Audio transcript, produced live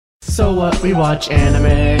So what, we watch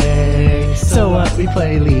anime. So what, we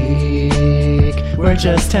play League. We're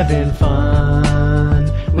just having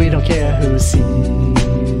fun. We don't care who sees.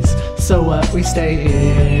 So what, we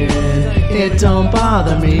stay in. It don't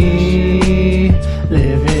bother me.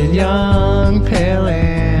 Living young, pale,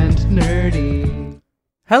 and nerdy.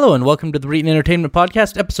 Hello and welcome to the Reetin Entertainment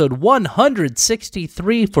Podcast, episode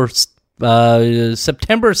 163 for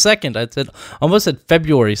September 2nd. Almost said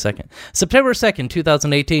February 2nd. September 2nd,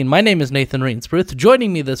 2018. My name is Nathan Reensbruth.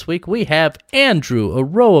 Joining me this week, we have Andrew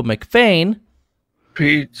Aroa McFain.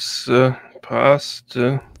 Pizza,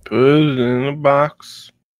 pasta, put it in a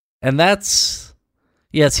box. And that's...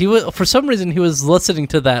 Yes, he was. For some reason, he was listening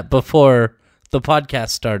to that before the podcast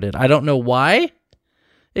started. I don't know why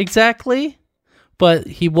exactly, but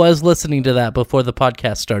he was listening to that before the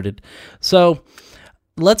podcast started. So...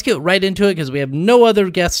 let's get right into it because we have no other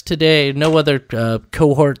guests today, no other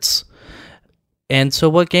cohorts. And so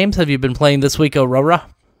what games have you been playing this week, Aurora?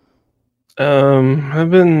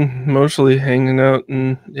 I've been mostly hanging out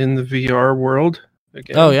in the VR world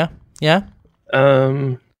again. Oh, yeah? Yeah?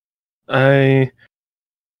 I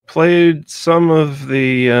played some of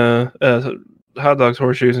the Hot Dogs,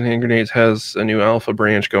 Horseshoes, and Hand Grenades has a new alpha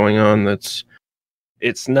branch going on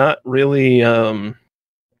it's not really...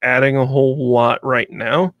 adding a whole lot right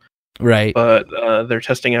now, right? But they're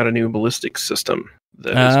testing out a new ballistics system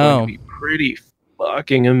that is going to be pretty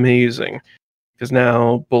fucking amazing. Because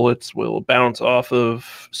now bullets will bounce off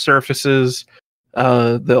of surfaces.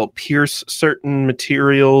 They'll pierce certain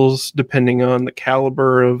materials depending on the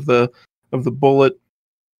caliber of the bullet.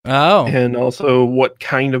 Oh, and also what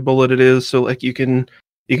kind of bullet it is. So like you can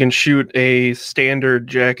shoot a standard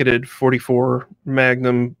jacketed 44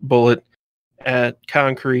 Magnum bullet at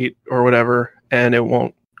concrete or whatever, and it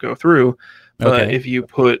won't go through. But okay. if you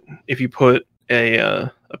put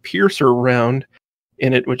a piercer round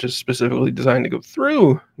in it, which is specifically designed to go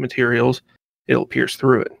through materials, it'll pierce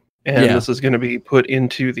through it. And this is going to be put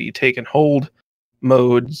into the take and hold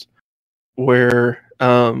modes, where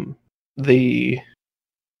the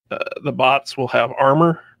bots will have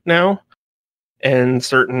armor now, and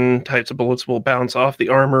certain types of bullets will bounce off the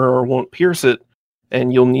armor or won't pierce it.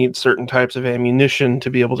 And you'll need certain types of ammunition to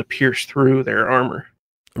be able to pierce through their armor.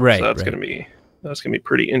 Right. So that's gonna be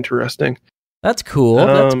pretty interesting. That's cool.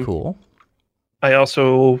 That's cool. I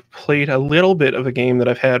also played a little bit of a game that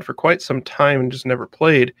I've had for quite some time and just never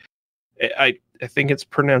played. I think it's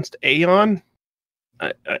pronounced Aeon.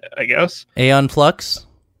 I guess Aeon Flux.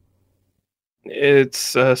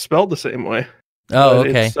 It's spelled the same way. Oh,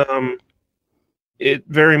 okay. It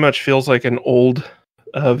very much feels like an old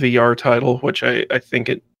VR title, which I think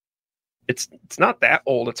it's not that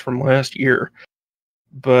old. It's from last year,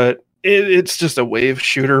 but it's just a wave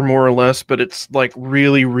shooter more or less. But it's like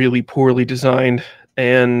really, really poorly designed.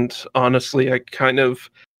 And honestly, I kind of,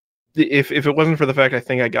 if it wasn't for the fact I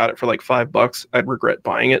think I got it for like $5, I'd regret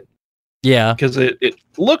buying it. Yeah, because it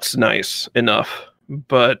looks nice enough,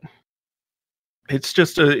 but it's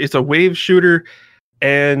just it's a wave shooter,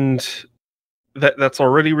 and that's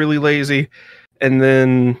already really lazy. And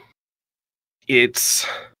then it's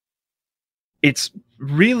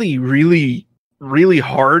really, really, really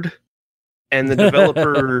hard. And the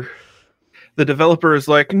developer is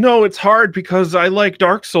like, no, it's hard because I like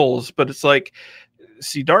Dark Souls. But it's like,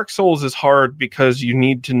 see, Dark Souls is hard because you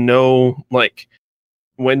need to know like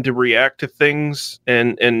when to react to things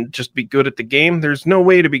and just be good at the game. There's no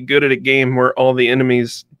way to be good at a game where all the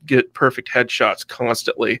enemies get perfect headshots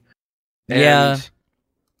constantly. Yeah.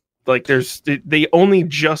 Like they only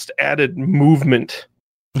just added movement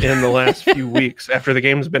in the last few weeks after the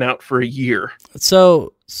game's been out for a year.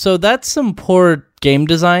 So that's some poor game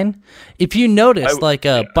design. If you notice,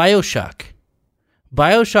 BioShock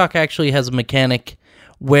actually has a mechanic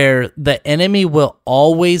where the enemy will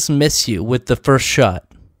always miss you with the first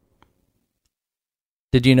shot.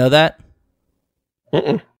 Did you know that?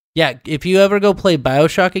 Mm-mm. Yeah, if you ever go play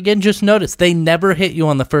BioShock again, just notice they never hit you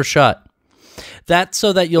on the first shot. That's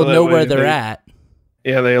so that you'll know where they're at.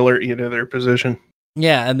 Yeah, they alert you to their position.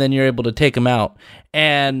 Yeah, and then you're able to take them out.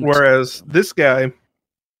 And whereas this guy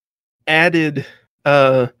added,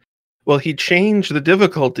 he changed the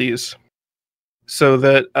difficulties so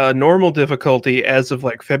that normal difficulty as of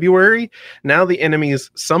like February, now the enemies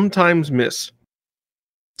sometimes miss.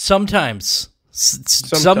 Sometimes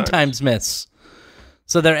miss.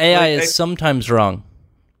 So their AI is sometimes wrong.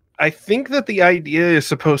 I think that the idea is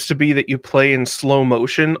supposed to be that you play in slow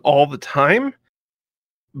motion all the time.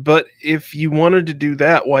 But if you wanted to do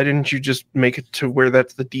that, why didn't you just make it to where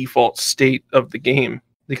that's the default state of the game?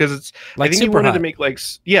 Because it's like I think he wanted to make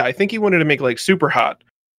like super hot,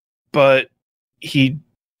 but he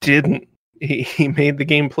didn't. He made the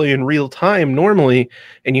game play in real time normally,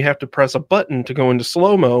 and you have to press a button to go into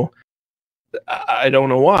slow-mo. I don't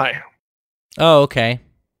know why. Oh, okay.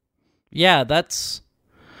 Yeah, that's...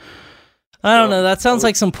 I don't know. That sounds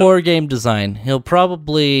like some poor game design. He'll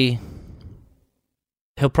probably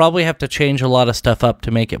have to change a lot of stuff up to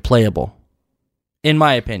make it playable, in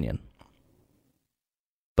my opinion.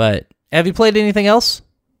 But have you played anything else?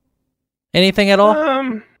 Anything at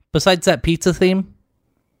all? Besides that pizza theme?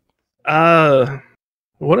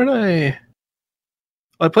 What did I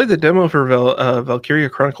played the demo for Valkyria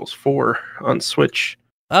Chronicles 4 on Switch.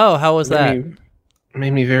 Oh, how was that?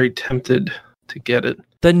 Made me very tempted to get it.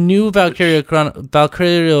 The new Valkyria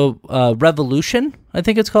Revolution, I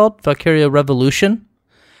think it's called. Valkyria Revolution.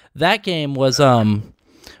 That game was,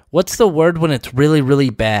 what's the word when it's really, really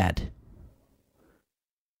bad?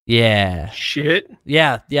 Yeah. Shit?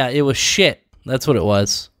 Yeah, it was shit. That's what it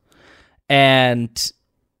was. And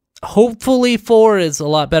hopefully 4 is a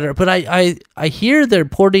lot better. But I hear they're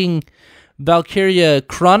porting Valkyria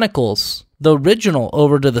Chronicles, the original,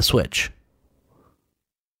 over to the Switch.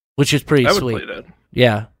 Which is pretty sweet. I would play that.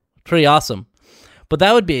 Yeah, pretty awesome. But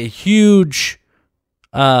that would be a huge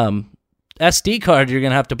SD card you're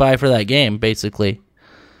going to have to buy for that game, basically.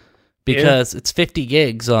 Because it's 50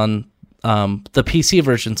 gigs on the PC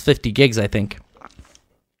version's 50 gigs, I think.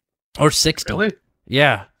 Or 60. Really?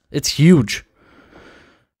 Yeah, it's huge.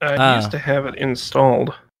 I used to have it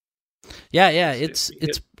installed. Yeah, it's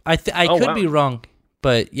I could be wrong,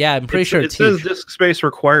 but yeah, I'm pretty sure it's huge. It says disk space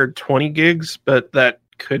required 20 gigs, but that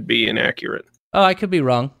could be inaccurate. Oh, I could be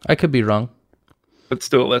wrong. But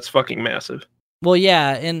still, that's fucking massive. Well,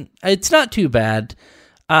 yeah, and it's not too bad.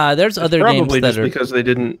 There's other games that just because they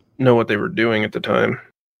didn't know what they were doing at the time.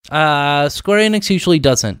 Square Enix usually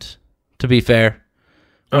doesn't, to be fair.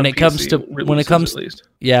 When it comes to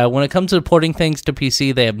porting things to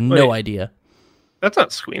PC, they have no idea. That's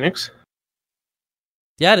not Squeenix.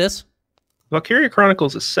 Yeah, it is. Valkyria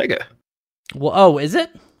Chronicles is Sega. Well, is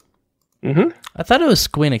it? Mm-hmm. I thought it was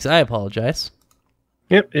Squeenix. I apologize.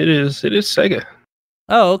 Yep, it is. It is Sega.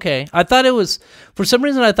 Oh, okay. I thought it was... For some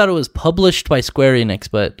reason, I thought it was published by Square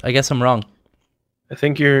Enix, but I guess I'm wrong. I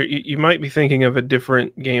think you might be thinking of a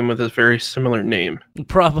different game with a very similar name.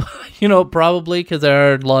 Probably, because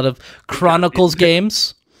there are a lot of Chronicles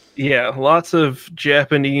games. Yeah, lots of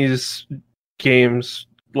Japanese games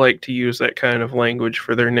like to use that kind of language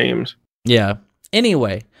for their names. Yeah.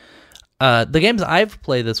 Anyway, the games I've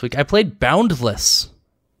played this week, I played Boundless.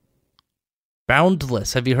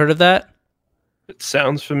 Boundless, have you heard of that? It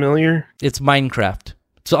sounds familiar. It's Minecraft.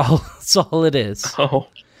 That's all it is. Oh,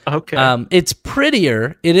 okay. It's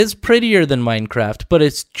prettier. It is prettier than Minecraft, but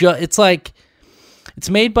it's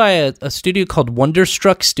made by a studio called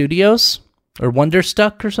Wonderstruck Studios or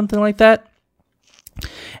Wonderstuck or something like that.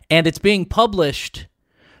 And it's being published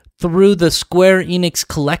through the Square Enix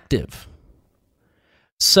Collective.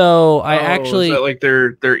 So is that like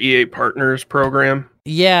their EA Partners program?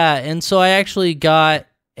 Yeah, and so I actually got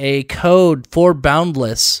a code for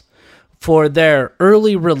Boundless for their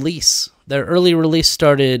early release. Their early release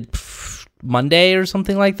started Monday or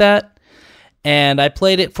something like that. And I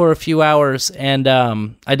played it for a few hours, and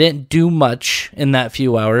I didn't do much in that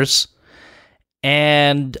few hours.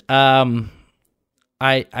 And I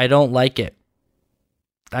don't like it.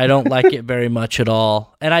 I don't like it very much at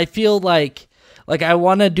all. And I feel like I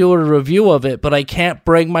want to do a review of it, but I can't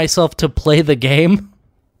bring myself to play the game.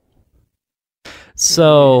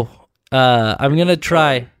 So I'm going to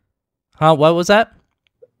try. Huh? What was that?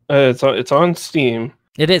 It's on Steam.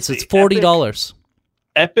 It is. It's $40.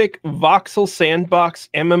 Epic Voxel Sandbox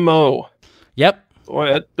MMO. Yep.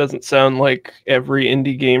 Boy, that doesn't sound like every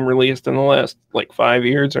indie game released in the last 5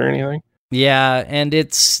 years or anything. Yeah, and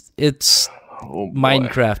it's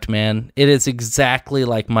Minecraft, man. It is exactly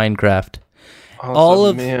like Minecraft.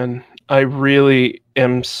 Awesome, man. I really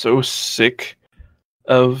am so sick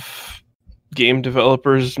of game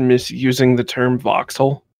developers misusing the term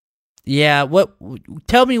voxel. Yeah,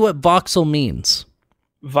 tell me what voxel means.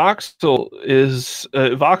 Voxels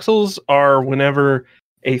are whenever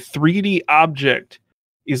a 3D object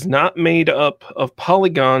is not made up of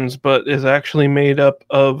polygons, but is actually made up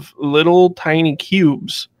of little tiny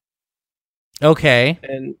cubes. Okay.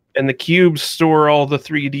 And the cubes store all the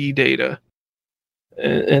 3D data.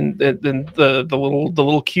 And then the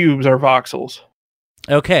little cubes are voxels.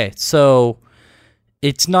 Okay, so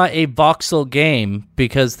it's not a voxel game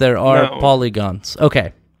because there are polygons.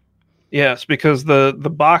 Okay. Yes, because the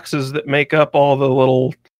boxes that make up all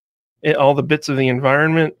the bits of the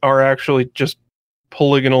environment are actually just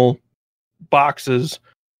polygonal boxes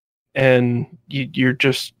and you're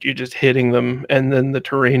just hitting them, and then the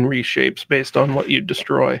terrain reshapes based on what you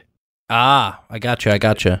destroy. Ah, I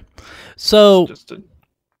gotcha. So,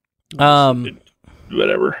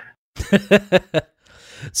 whatever.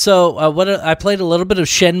 So, I played a little bit of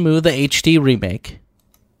Shenmue, the HD remake,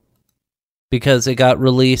 because it got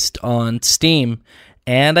released on Steam,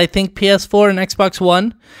 and I think PS4 and Xbox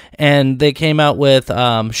One, and they came out with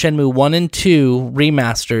Shenmue 1 and 2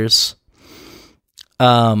 remasters.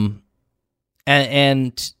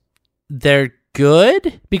 And they're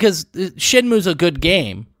good, because Shenmue's a good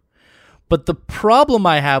game. But the problem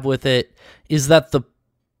I have with it is that the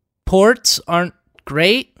ports aren't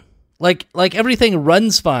great. Like everything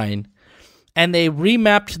runs fine, and they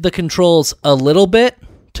remapped the controls a little bit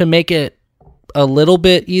to make it a little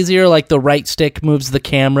bit easier. Like the right stick moves the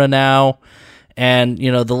camera now, and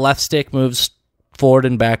the left stick moves forward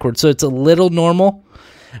and backward. So it's a little normal,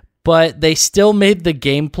 but they still made the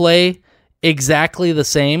gameplay exactly the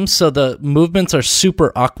same. So the movements are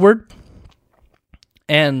super awkward,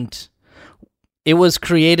 and it was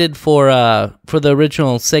created for the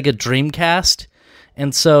original Sega Dreamcast,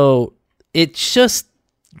 and so it's just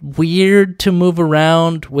weird to move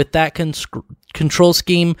around with that control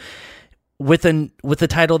scheme with a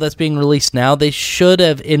title that's being released now. They should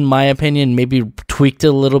have, in my opinion, maybe tweaked it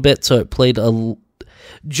a little bit so it played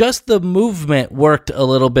just the movement worked a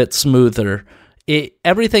little bit smoother.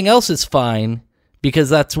 Everything else is fine because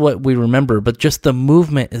that's what we remember, but just the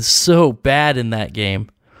movement is so bad in that game.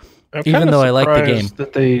 Even though I like the game,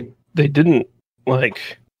 that they didn't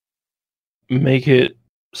make it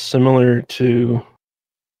similar to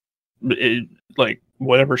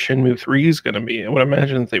whatever Shenmue 3 is going to be. I would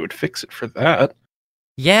imagine that they would fix it for that.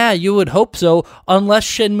 Yeah, you would hope so, unless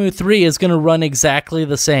Shenmue 3 is going to run exactly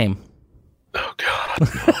the same. Oh God.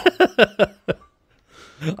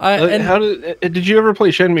 Did you ever play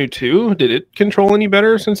Shenmue 2? Did it control any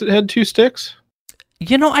better since it had two sticks?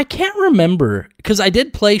 I can't remember, because I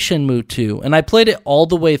did play Shenmue 2, and I played it all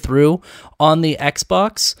the way through on the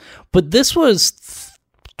Xbox, but this was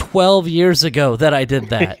 12 years ago that I did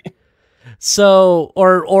that. So,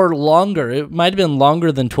 or longer. It might have been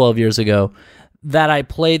longer than 12 years ago that I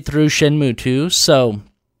played through Shenmue 2, so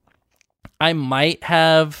it might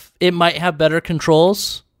have better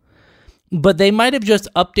controls, but they might have just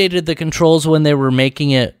updated the controls when they were making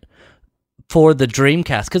it for the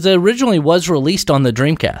Dreamcast, because it originally was released on the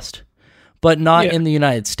Dreamcast, but not in the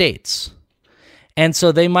United States. And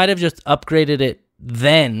so they might have just upgraded it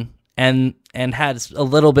then and had a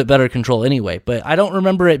little bit better control anyway. But I don't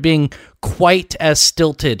remember it being quite as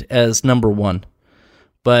stilted as number one.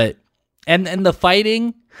 But and the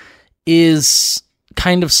fighting is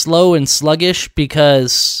kind of slow and sluggish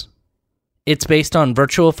because it's based on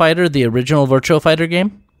Virtua Fighter, the original Virtua Fighter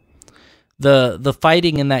game. The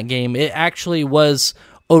fighting in that game, it actually was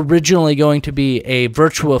originally going to be a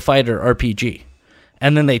Virtua Fighter RPG,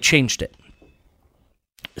 and then they changed it.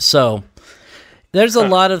 So there's a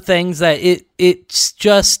lot of things that it's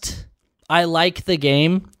just, I like the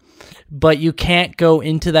game, but you can't go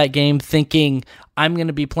into that game thinking I'm going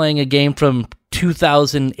to be playing a game from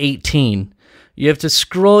 2018. You have to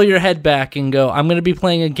scroll your head back and go, I'm going to be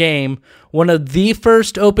playing a game, one of the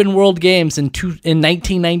first open world games in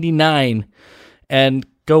 1999, and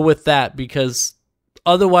go with that, because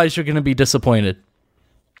otherwise you're going to be disappointed.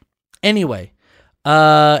 Anyway,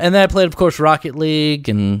 and then I played, of course, Rocket League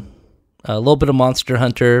and a little bit of Monster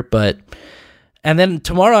Hunter, and then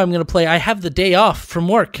tomorrow I'm going to play, I have the day off from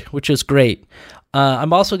work, which is great.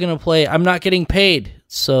 I'm also going to play, I'm not getting paid,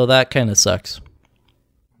 so that kind of sucks.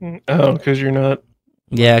 Oh, because you're not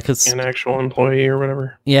an actual employee or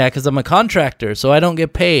whatever? Yeah, because I'm a contractor, so I don't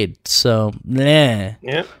get paid, so nah.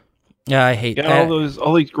 Yeah. Yeah, I hate that.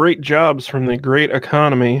 All these great jobs from the great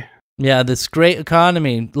economy. Yeah, this great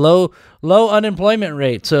economy, low unemployment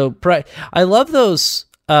rate. So I love those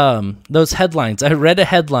headlines. I read a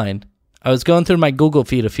headline. I was going through my Google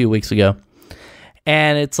feed a few weeks ago,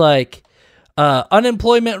 and it's like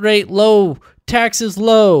unemployment rate low, taxes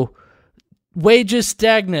low, wages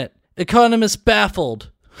stagnant, economists baffled.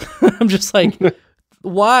 I'm just like,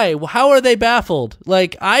 why? How are they baffled?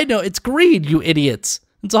 Like, I know it's greed, you idiots.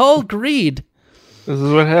 It's all greed. This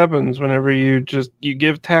is what happens whenever you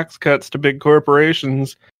give tax cuts to big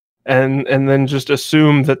corporations and then just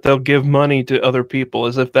assume that they'll give money to other people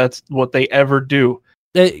as if that's what they ever do.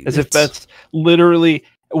 As if that's literally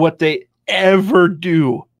what they ever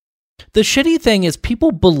do. The shitty thing is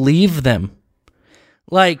people believe them.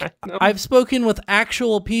 Like, I've spoken with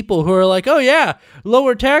actual people who are like, oh yeah,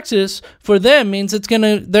 lower taxes for them means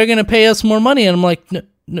they're gonna pay us more money. And I'm like,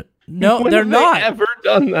 No, When they're have not. they ever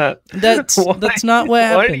done that? That's not what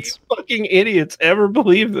Why do happens. you fucking idiots ever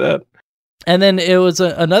believe that? And then it was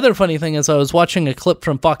another funny thing is I was watching a clip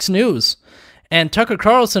from Fox News, and Tucker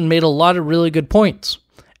Carlson made a lot of really good points,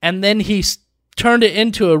 and then he turned it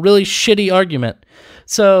into a really shitty argument.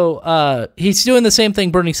 So he's doing the same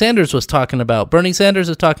thing Bernie Sanders was talking about. Bernie Sanders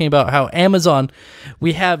is talking about how Amazon,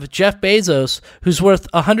 we have Jeff Bezos, who's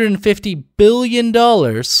worth $150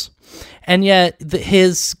 billion, and yet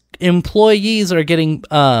his employees are getting,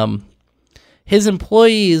 his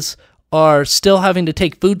employees are still having to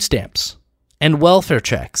take food stamps and welfare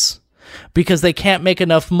checks because they can't make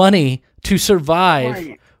enough money to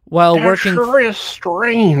survive while That working. sure is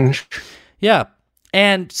strange. Yeah.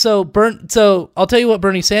 And so I'll tell you what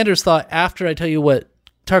Bernie Sanders thought after I tell you what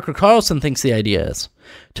Tucker Carlson thinks the idea is.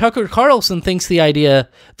 Tucker Carlson thinks the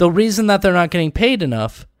reason that they're not getting paid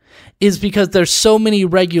enough is because there's so many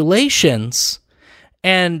regulations,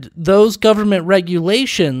 and those government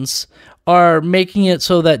regulations are making it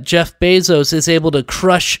so that Jeff Bezos is able to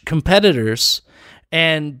crush competitors,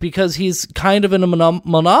 and because he's kind of in a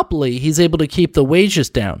monopoly, he's able to keep the wages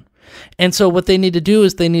down. And so what they need to do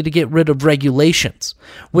is they need to get rid of regulations,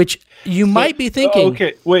 which you might be thinking.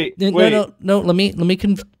 Okay, wait. No. Let me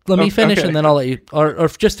finish, okay. and then I'll let you, or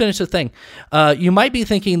just finish the thing. You might be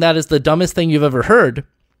thinking that is the dumbest thing you've ever heard,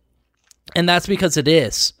 and that's because it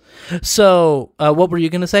is. So, what were you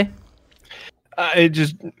going to say?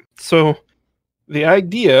 So the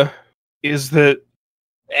idea is that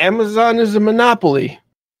Amazon is a monopoly.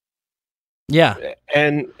 Yeah.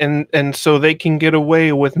 And so they can get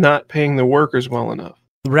away with not paying the workers well enough.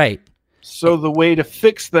 Right. So the way to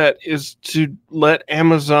fix that is to let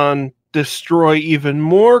Amazon destroy even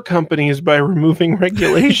more companies by removing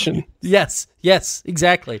regulation. Yes,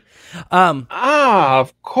 exactly.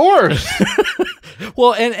 Of course.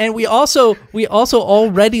 Well, and we also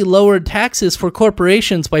already lowered taxes for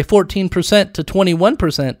corporations by 14% to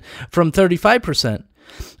 21% from 35%.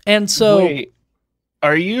 And so Wait,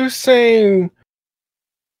 are you saying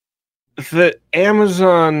that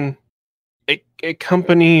Amazon, a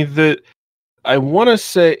company that I want to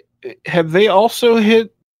say, have they also hit $1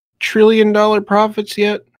 trillion profits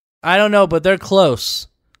yet? I don't know, but they're close.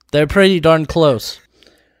 They're pretty darn close.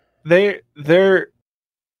 They're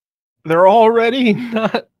already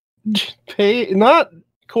not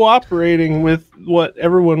cooperating with what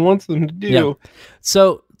everyone wants them to do. Yeah.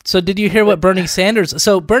 So did you hear what Bernie Sanders?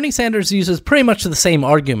 So Bernie Sanders uses pretty much the same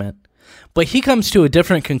argument, but he comes to a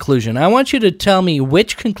different conclusion. I want you to tell me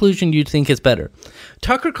which conclusion you think is better.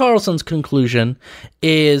 Tucker Carlson's conclusion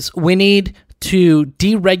is we need to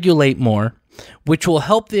deregulate more, which will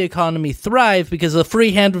help the economy thrive because the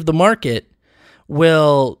free hand of the market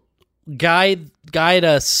will guide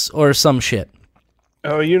us or some shit.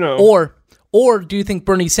 Oh, you know. Or do you think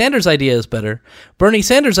Bernie Sanders' idea is better? Bernie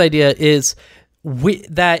Sanders' idea is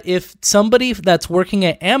that if somebody that's working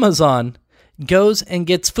at Amazon goes and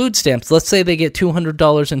gets food stamps, let's say they get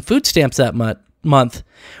 $200 in food stamps that month,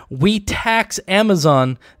 we tax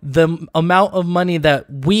Amazon the amount of money that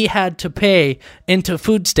we had to pay into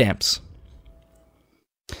food stamps.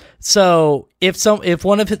 So if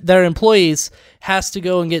one of their employees has to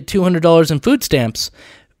go and get $200 in food stamps,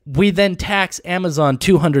 we then tax Amazon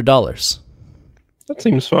 $200. That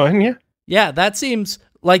seems fine, yeah. Yeah, that seems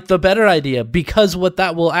like the better idea, because what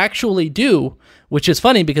that will actually do, which is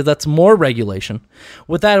funny because that's more regulation,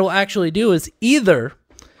 what that will actually do is either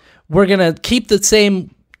we're going to keep the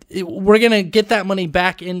same, we're going to get that money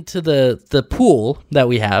back into the pool that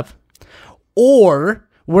we have, or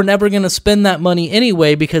we're never going to spend that money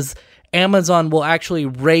anyway because Amazon will actually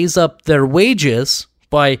raise up their wages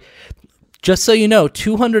by, just so you know,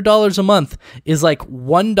 $200 a month is like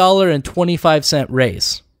 $1.25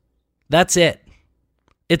 raise. That's it.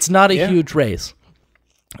 It's not a huge raise.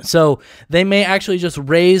 So they may actually just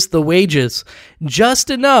raise the wages just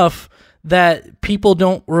enough that people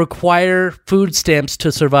don't require food stamps to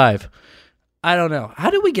survive. I don't know. How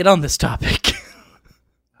did we get on this topic?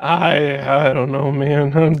 I don't know,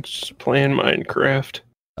 man. I'm just playing Minecraft.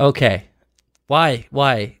 Okay. Why?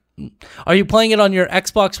 Are you playing it on your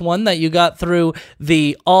Xbox One that you got through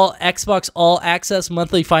the Xbox All Access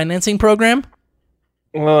monthly financing program?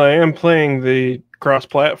 Well, I am playing the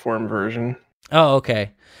cross-platform version. Oh,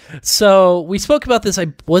 okay. So we spoke about this.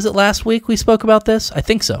 Was it last week we spoke about this? I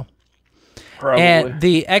think so. Probably. And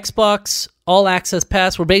the Xbox All Access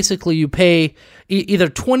Pass, where basically you pay either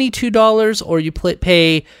 $22 or you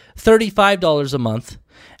pay $35 a month,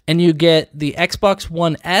 and you get the Xbox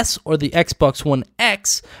One S or the Xbox One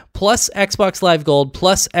X plus Xbox Live Gold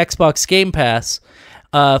plus Xbox Game Pass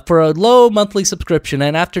for a low monthly subscription.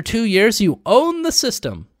 And after 2 years, you own the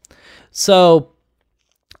system. So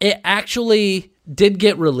it actually did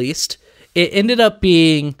get released. It ended up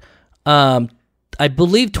being, I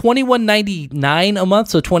believe, $21.99 a month,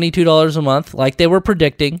 so $22 a month, like they were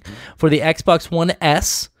predicting for the Xbox One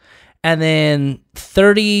S, and then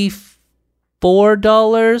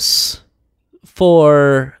 $34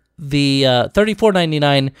 for the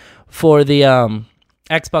 $34.99 for the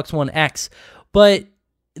Xbox One X. But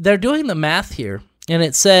they're doing the math here, and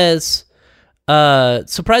it says,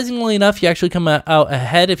 surprisingly enough, you actually come out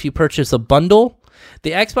ahead if you purchase a bundle.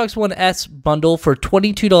 The Xbox One S bundle for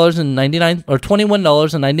 $22.99 or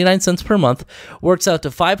 $21.99 per month works out to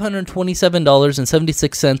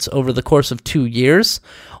 $527.76 over the course of 2 years.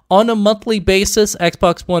 On a monthly basis,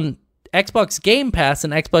 Xbox Game Pass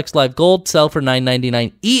and Xbox Live Gold sell for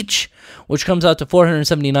 $9.99 each, which comes out to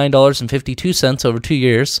 $479.52 over 2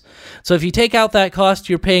 years. So if you take out that cost,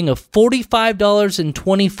 you're paying a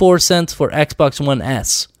 $45.24 for Xbox One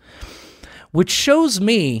S, which shows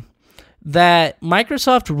me that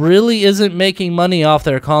Microsoft really isn't making money off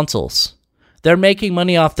their consoles. They're making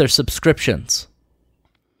money off their subscriptions.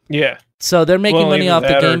 Yeah. So they're making money off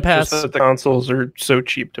the Game Pass. Just that the consoles are so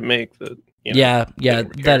cheap to make that. Yeah,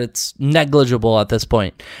 that it's negligible at this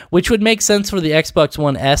point, which would make sense for the Xbox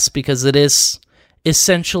One S because it is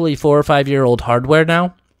essentially 4 or 5 year old hardware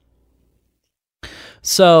now.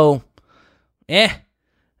 So,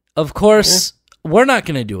 of course, we're not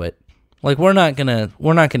going to do it. Like we're not gonna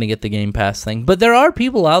get the Game Pass thing, but there are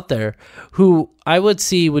people out there who I would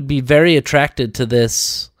see would be very attracted to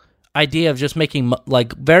this idea of just making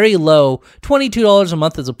like very low $22 a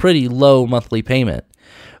month is a pretty low monthly payment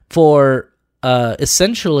for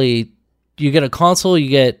essentially you get a console, you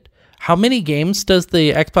get how many games does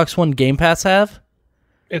the Xbox One Game Pass have?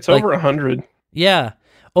 It's like, over 100. Yeah,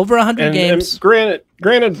 over 100 games. And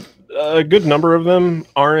granted, a good number of them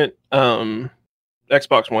aren't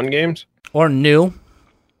Xbox One games. Or new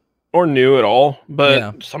at all,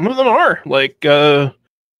 but some of them are. Like,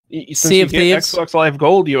 since Sea of Thieves. Xbox Live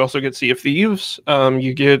Gold, you also get Sea of Thieves.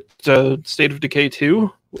 You get State of Decay 2,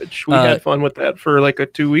 which we had fun with that for like a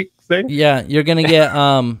 2-week thing. Yeah, you're going to get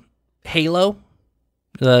Halo.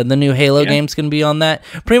 The new Halo game's going to be on that.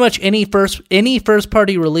 Pretty much any first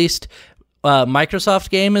party released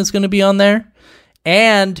Microsoft game is going to be on there.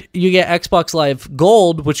 And you get Xbox Live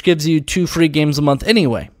Gold, which gives you 2 free games a month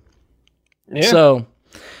anyway. Yeah. So,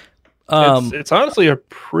 it's honestly a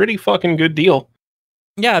pretty fucking good deal.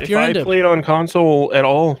 Yeah, if you're I into played on console at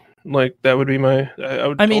all, like that would be my.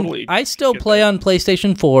 I still play on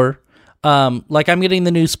PlayStation 4. Like I'm getting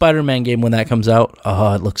the new Spider-Man game when that comes out.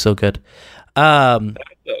 Oh, it looks so good. It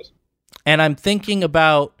does. And I'm thinking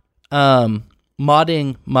about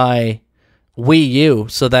modding my Wii U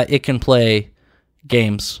so that it can play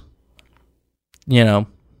games, and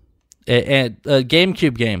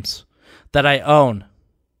GameCube games that I own.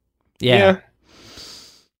 Yeah.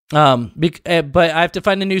 But I have to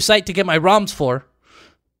find a new site to get my ROMs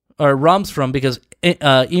from because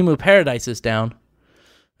Emu Paradise is down.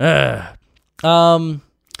 Let's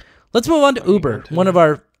move on to Uber,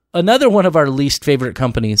 another one of our least favorite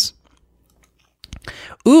companies.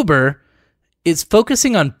 Uber is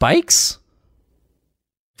focusing on bikes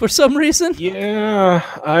for some reason. Yeah,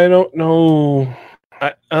 I don't know.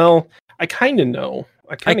 I kind of know.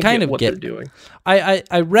 I kind of get what they're doing.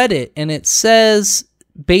 I read it, and it says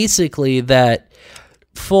basically that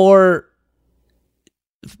for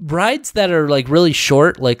rides that are like really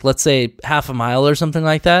short, like let's say half a mile or something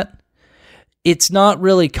like that, it's not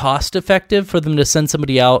really cost effective for them to send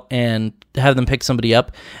somebody out and have them pick somebody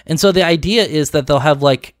up. And so the idea is that they'll have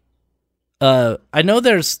like I know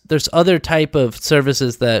there's other type of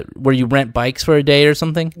services where you rent bikes for a day or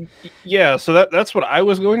something. Yeah, so that's what I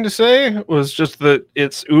was going to say, was just that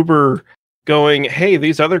it's Uber going, hey,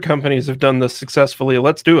 these other companies have done this successfully,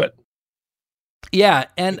 let's do it. Yeah,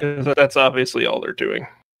 and that's obviously all they're doing.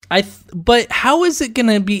 But how is it going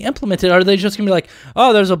to be implemented? Are they just going to be like,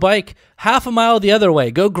 oh, there's a bike half a mile the other way,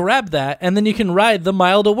 go grab that, and then you can ride the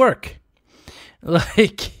mile to work?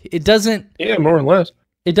 Like, it doesn't... Yeah, more or less.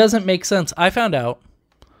 It doesn't make sense. I found out,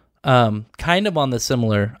 kind of on the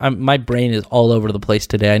similar... my brain is all over the place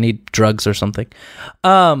today. I need drugs or something.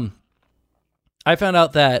 I found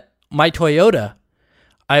out that my Toyota...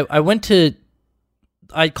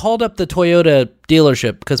 I called up the Toyota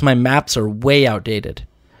dealership because my maps are way outdated.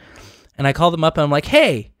 And I called them up and I'm like,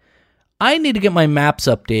 hey, I need to get my maps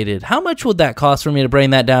updated. How much would that cost for me to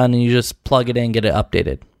bring that down and you just plug it in and get it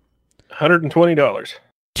updated? $120.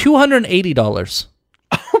 $280.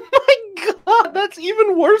 Oh my God, that's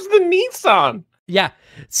even worse than Nissan. Yeah.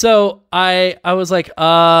 So I was like,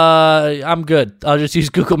 I'm good. I'll just use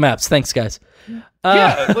Google Maps. Thanks, guys.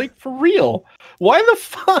 Yeah, like for real. Why the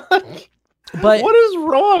fuck? But what is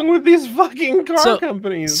wrong with these fucking car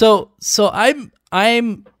companies? So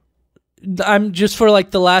I'm just for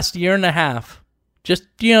like the last year and a half, just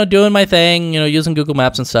doing my thing, using Google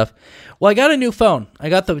Maps and stuff. Well, I got a new phone. I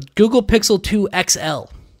got the Google Pixel 2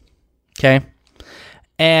 XL. Okay,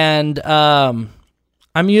 and I'm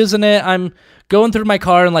using it. I'm going through my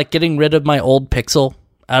car and like getting rid of my old Pixel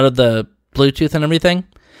out of the Bluetooth and everything.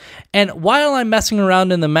 And while I'm messing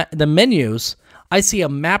around in the menus, I see a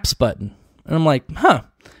Maps button. And I'm like, huh.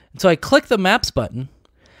 And so I click the Maps button,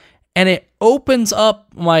 and it opens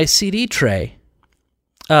up my CD tray.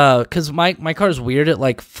 Because my car is weird. It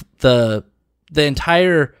like the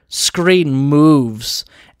entire screen moves,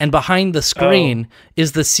 and behind the screen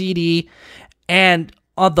is the CD. And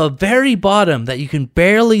on the very bottom that you can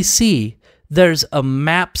barely see, there's a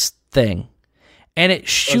Maps thing. And it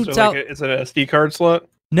shoots out. Is it an SD card slot?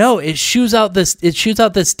 No, it shoots out this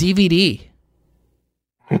DVD.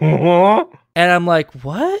 And I'm like,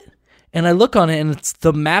 what? And I look on it, and it's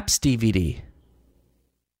the Maps DVD.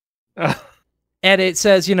 And it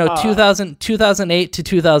says, 2008 to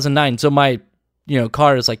 2009. So my,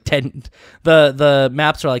 car is like 10. The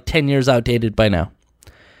maps are like 10 years outdated by now.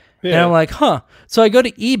 Yeah. And I'm like, huh. So I go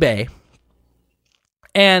to eBay,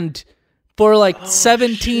 and for like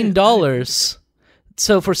 $17.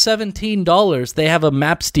 So for $17, they have a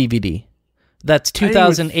Maps DVD. That's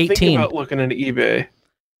 2018. I didn't even think about looking into eBay.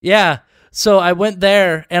 Yeah. So I went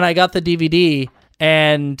there and I got the DVD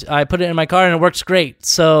and I put it in my car and it works great.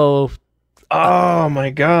 So. Oh my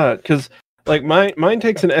God. Because like mine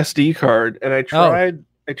takes an SD card, and I tried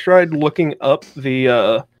looking up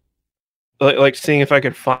the, like seeing if I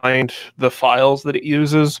could find the files that it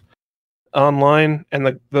uses online.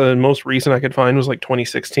 And the most recent I could find was like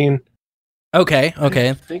 2016. Okay.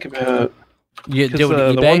 Think about you do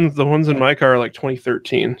it eBay? The ones in my car are like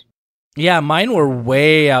 2013. Yeah, mine were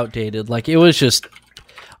way outdated. Like it was just,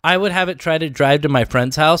 I would have it try to drive to my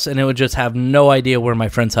friend's house, and it would just have no idea where my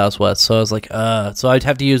friend's house was. So I was like, so I'd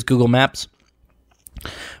have to use Google Maps.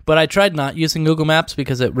 But I tried not using Google Maps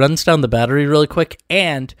because it runs down the battery really quick,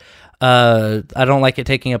 and I don't like it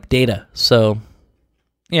taking up data. So,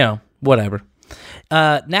 whatever.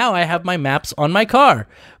 Now I have my maps on my car,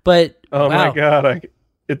 but my God,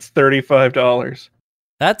 it's $35.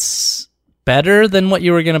 That's better than what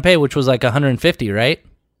you were going to pay, which was like $150, right?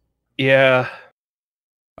 Yeah.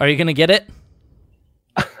 Are you going to get it?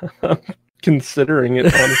 I'm considering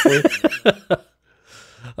it, honestly.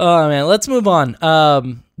 Oh man, let's move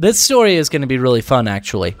on. This story is going to be really fun,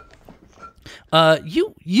 actually.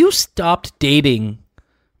 You stopped dating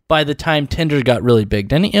by the time Tinder got really big,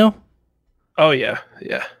 didn't you? Oh yeah.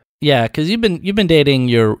 Yeah, because you've been dating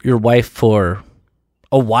your wife for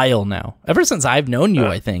a while now. Ever since I've known you,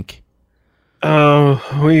 I think.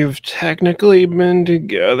 We've technically been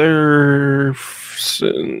together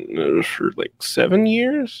for like 7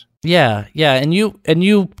 years. Yeah, and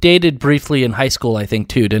you dated briefly in high school, I think,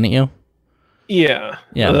 too, didn't you? Yeah.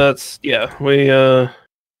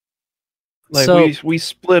 We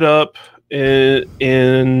split up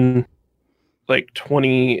in like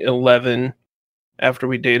 2011 after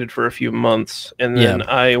we dated for a few months, and then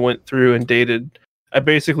I went through and dated. I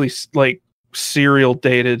basically like serial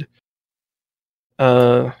dated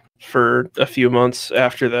for a few months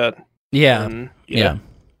after that. Yeah.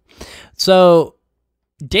 So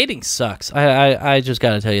dating sucks. I just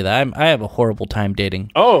got to tell you that I have a horrible time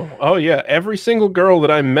dating. Oh yeah. Every single girl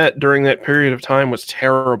that I met during that period of time was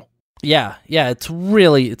terrible. Yeah.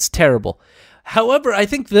 It's terrible. However, I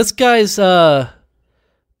think this guy's the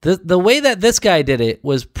way that this guy did it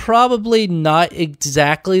was probably not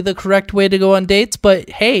exactly the correct way to go on dates, but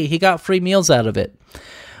hey, he got free meals out of it.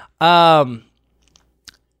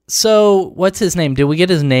 So what's his name? Did we get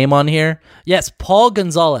his name on here? Yes, Paul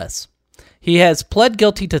Gonzalez. He has pled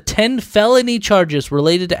guilty to 10 felony charges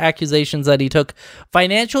related to accusations that he took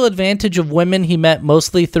financial advantage of women he met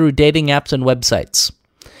mostly through dating apps and websites.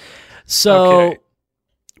 So,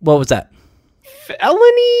 What was that?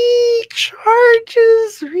 Felony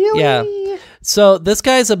charges? Really? Yeah. So this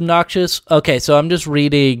guy's obnoxious. Okay, so I'm just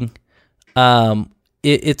reading.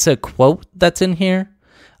 It's a quote that's in here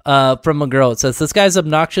from a girl. It says, "This guy's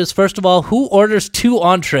obnoxious. First of all, who orders 2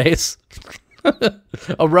 entrees?"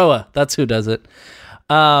 Aroa, that's who does it.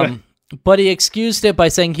 But he excused it by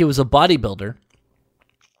saying he was a bodybuilder.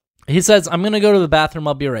 He says, "I'm going to go to the bathroom.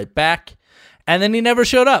 I'll be right back." And then he never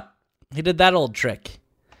showed up. He did that old trick.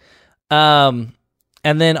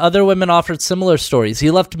 And then other women offered similar stories. He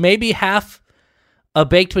left maybe half a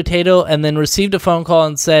baked potato and then received a phone call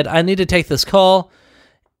and said, "I need to take this call."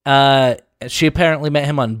 She apparently met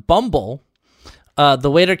him on Bumble.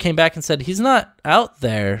 the waiter came back and said, he's not out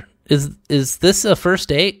there. Is this a first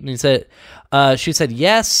date? And she said,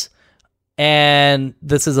 yes. And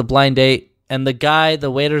this is a blind date. And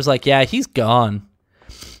the waiter's like, yeah, he's gone.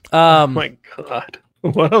 Oh my God.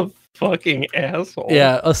 What a fucking asshole.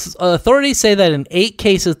 Yeah. Authorities say that in 8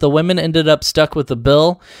 cases, the women ended up stuck with the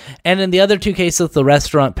bill. And in the other 2 cases, the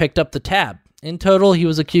restaurant picked up the tab. In total, he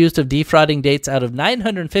was accused of defrauding dates out of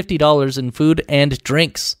 $950 in food and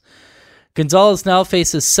drinks. Gonzalez now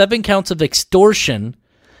faces 7 counts of extortion,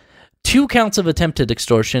 2 counts of attempted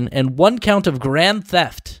extortion, and 1 count of grand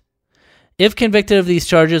theft. If convicted of these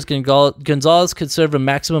charges, Gonzalez could serve a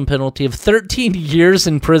maximum penalty of 13 years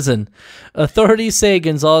in prison. Authorities say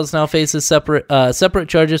Gonzalez now faces separate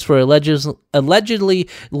charges for allegedly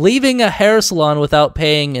leaving a hair salon without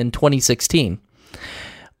paying in 2016.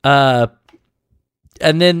 And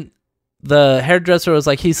then the hairdresser was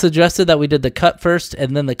like, he suggested that we did the cut first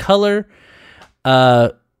and then the color.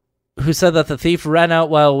 Who said that the thief ran out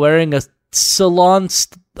while wearing a salon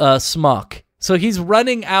smock. So he's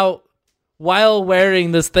running out while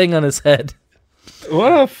wearing this thing on his head.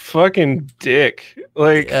 What a fucking dick.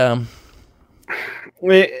 Like, I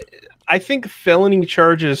think felony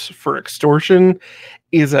charges for extortion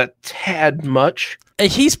is a tad much.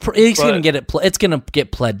 He's going to get it. It's going to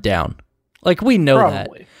get pled down. Like, we know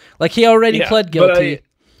probably. That. Like, he already pled guilty.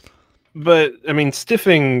 But I mean,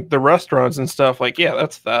 stiffing the restaurants and stuff, like, yeah,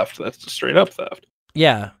 that's theft. That's just straight up theft.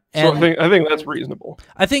 Yeah. So I think that's reasonable.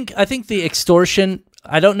 I think the extortion,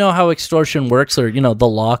 I don't know how extortion works or, the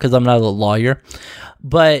law, because I'm not a lawyer,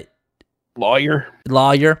 but lawyer.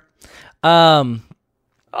 I'm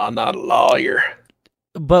not a lawyer.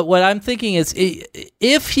 But what I'm thinking is,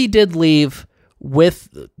 if he did leave with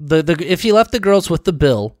if he left the girls with the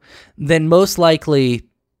bill, then most likely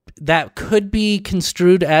that could be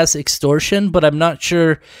construed as extortion, but I'm not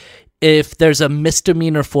sure if there's a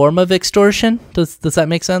misdemeanor form of extortion. Does that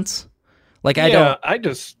make sense? Like, extortion? I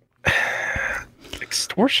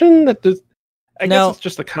guess it's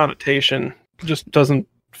just the connotation. It just doesn't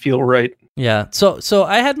feel right. Yeah. So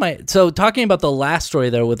talking about the last story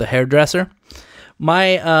there with the hairdresser,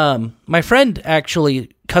 my friend actually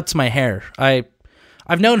cuts my hair.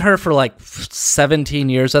 I've known her for like 17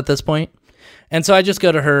 years at this point. And so I just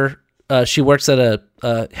go to her. She works at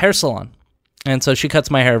a hair salon. And so she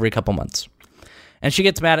cuts my hair every couple months. And she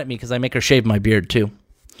gets mad at me because I make her shave my beard too.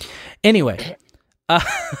 Anyway,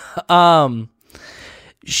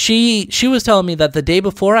 she was telling me that the day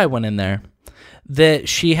before I went in there, that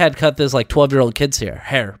she had cut this like 12-year-old kid's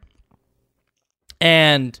hair.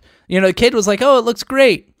 And, the kid was like, oh, it looks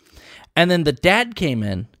great. And then the dad came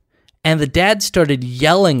in and the dad started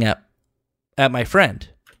yelling at my friend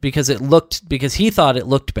because he thought it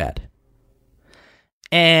looked bad.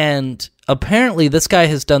 And apparently this guy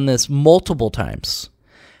has done this multiple times.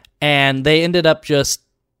 And they ended up just,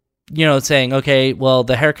 saying, okay, well,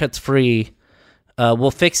 the haircut's free.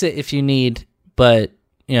 We'll fix it if you need, but,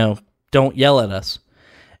 don't yell at us.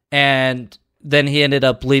 And then he ended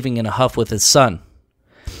up leaving in a huff with his son.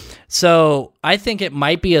 So I think it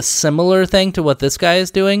might be a similar thing to what this guy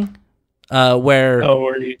is doing, where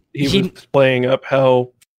he was playing up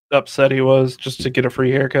how upset he was just to get a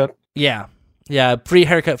free haircut. Yeah, free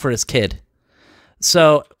haircut for his kid.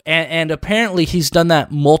 So, and apparently he's done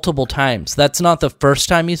that multiple times. That's not the first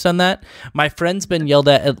time he's done that. My friend's been yelled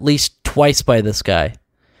at least twice by this guy.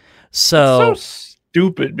 So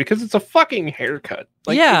stupid because it's a fucking haircut.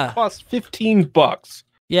 Like, yeah, it costs $15.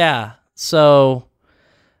 Yeah. So,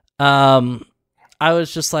 I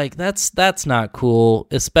was just like, that's not cool.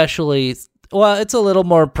 Especially, well, it's a little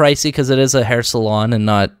more pricey because it is a hair salon and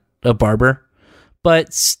not a barber.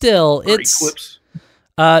 But still, it's clips.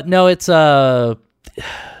 No, it's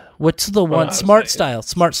what's the one? Smart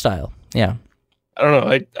Style. Yeah. I don't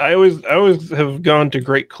know. I always have gone to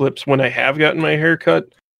Great Clips when I have gotten my hair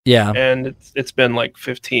cut. Yeah. And it's been like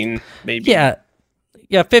 15 maybe. Yeah.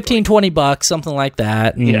 Yeah, $15-$20, something like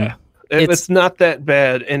that. And yeah. It's not that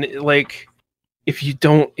bad. And if you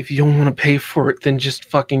don't want to pay for it, then just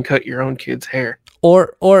fucking cut your own kid's hair.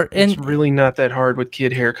 It's really not that hard with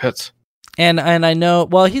kid haircuts. And I know,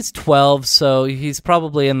 well, he's 12, so he's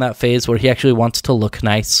probably in that phase where he actually wants to look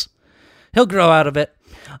nice. He'll grow out of it.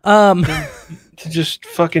 To just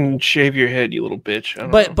fucking shave your head, you little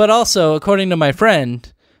bitch. But also, according to my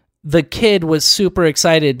friend, the kid was super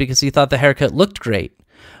excited because he thought the haircut looked great.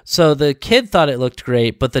 So the kid thought it looked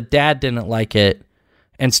great, but the dad didn't like it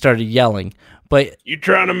and started yelling. But you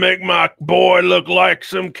trying to make my boy look like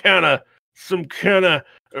some kind of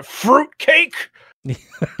fruit cake?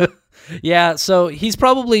 Yeah, so he's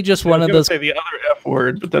probably just one of those. Say the other F for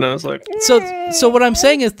it, but then I was like, so what I'm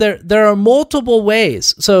saying is there are multiple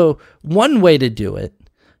ways. So one way to do it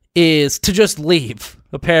is to just leave.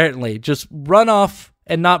 Apparently, just run off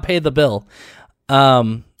and not pay the bill.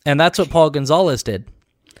 And that's what Paul Gonzalez did.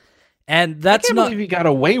 And that's I can't believe he got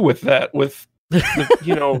away with that. With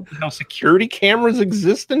how security cameras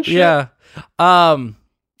exist and shit. Yeah.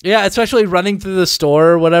 Yeah, especially running through the store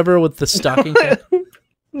or whatever with the stocking.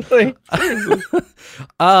 Like, seriously.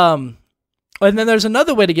 And then there's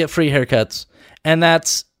another way to get free haircuts, and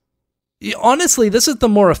that's, honestly, this is the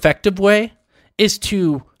more effective way, is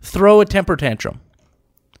to throw a temper tantrum.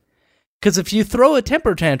 Because if you throw a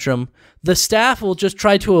temper tantrum, the staff will just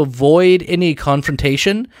try to avoid any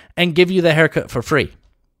confrontation and give you the haircut for free.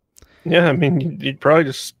 Yeah, I mean, you'd probably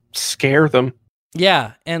just scare them.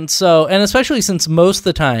 Yeah, and especially since most of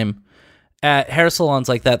the time at hair salons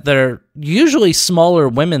like that, they're usually smaller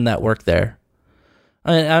women that work there.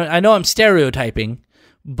 I know I'm stereotyping,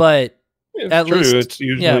 but it's at true. least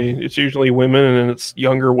It's usually women, and it's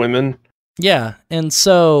younger women. Yeah, and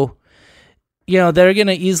so they're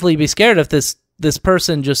gonna easily be scared if this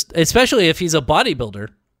person just, especially if he's a bodybuilder.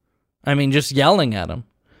 I mean, just yelling at him.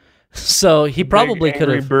 So he probably could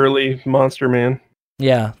have burly monster man.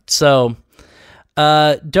 Yeah. So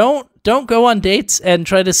don't go on dates and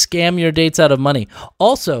try to scam your dates out of money.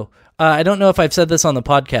 Also, I don't know if I've said this on the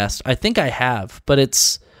podcast. I think I have, but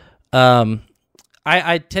it's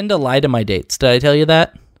I tend to lie to my dates. Did I tell you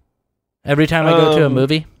that? Every time I go to a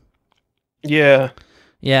movie? Yeah.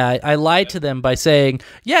 Yeah, I lied to them by saying,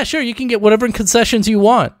 yeah, sure, you can get whatever concessions you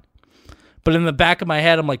want. But in the back of my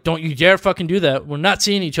head, I'm like, don't you dare fucking do that. We're not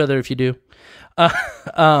seeing each other if you do.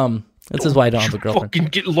 This is why I don't have a girlfriend. Fucking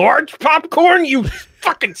get large popcorn, you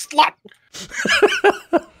fucking slut.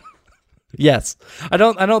 Yes. I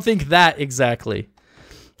don't think that exactly.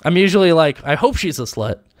 I'm usually like, I hope she's a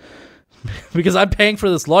slut. Because I'm paying for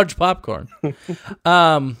this large popcorn.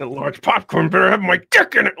 That large popcorn better have my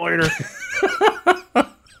dick in it later.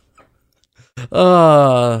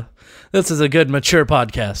 This is a good mature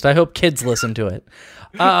podcast. I hope kids listen to it.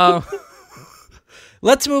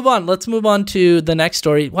 Let's move on. Let's move on to the next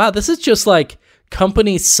story. Wow, this is just like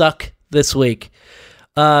companies suck this week.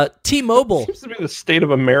 T-Mobile. Seems to be the state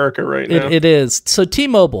of America right now. It is. So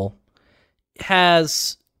T-Mobile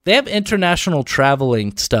they have international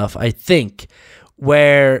traveling stuff, I think,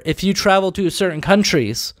 where if you travel to certain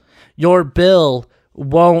countries, your bill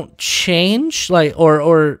won't change,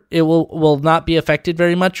 or it will not be affected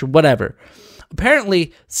very much, or whatever.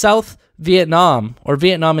 Apparently, South Vietnam, or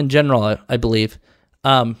Vietnam in general, I believe,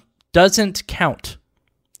 doesn't count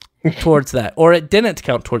towards that, or it didn't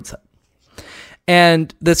count towards that.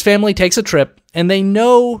 And this family takes a trip, and they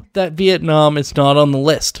know that Vietnam is not on the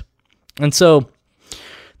list. And so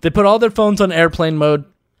they put all their phones on airplane mode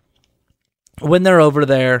when they're over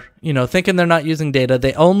there, thinking they're not using data.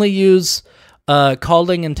 They only use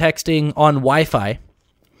calling and texting on Wi-Fi,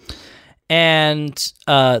 and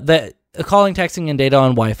the calling, texting, and data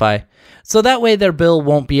on Wi-Fi. So that way their bill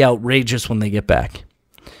won't be outrageous when they get back.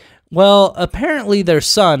 Well, apparently their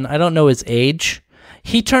son, I don't know his age,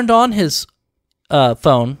 he turned on his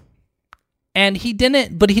phone, and he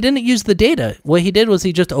didn't use the data. What he did was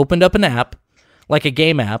he just opened up an app, like a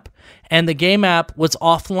game app, and the game app was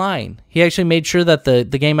offline. He actually made sure that the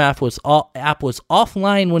game app was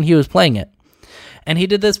offline when he was playing it. And he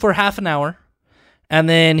did this for half an hour, and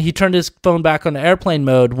then he turned his phone back on airplane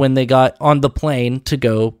mode when they got on the plane to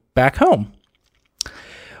go back home.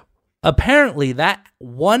 Apparently, that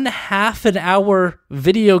 1/2 an hour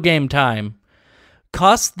video game time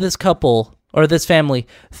cost this couple, or this family,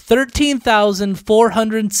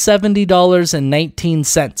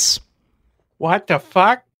 $13,470.19. What the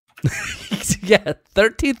fuck? Yeah,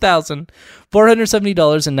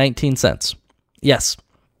 $13,470.19. Yes.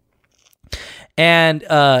 And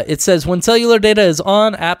it says, when cellular data is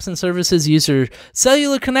on, apps and services use your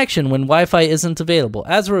cellular connection when Wi-Fi isn't available.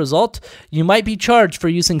 As a result, you might be charged for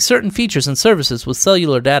using certain features and services with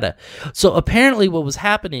cellular data. So apparently what was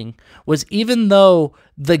happening was, even though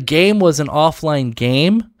the game was an offline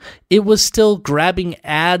game, it was still grabbing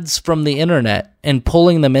ads from the internet and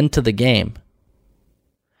pulling them into the game.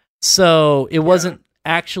 So it wasn't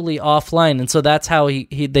actually offline, and so that's how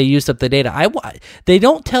they used up the data. They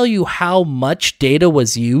don't tell you how much data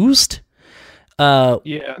was used,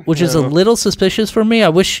 which is a little suspicious for me. I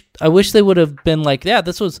wish they would have been like, yeah,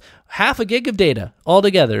 this was 1/2 gig of data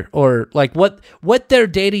altogether, or like what their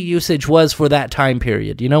data usage was for that time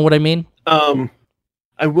period. You know what I mean?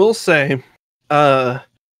 I will say, I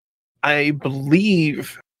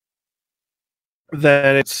believe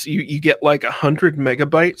that it's you get like 100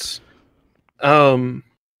 megabytes, and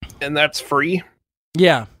that's free.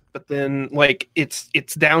 Yeah. But then like it's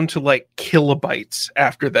down to like kilobytes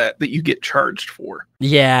after that you get charged for.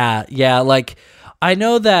 Yeah. Like I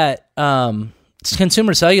know that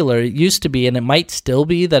Consumer Cellular used to be, and it might still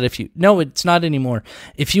be, that it's not anymore.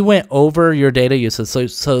 If you went over your data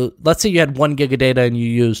usage, so let's say you had 1 gig of data and you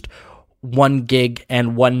used 1 gig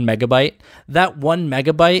and 1 megabyte, that 1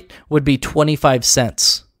 megabyte would be 25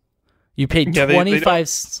 cents. You paid 25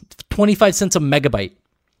 cents a megabyte.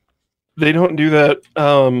 They don't do that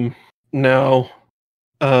now.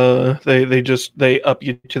 They up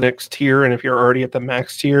you to the next tier, and if you're already at the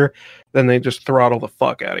max tier, then they just throttle the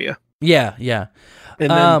fuck out of you. Yeah. And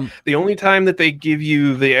then the only time that they give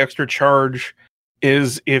you the extra charge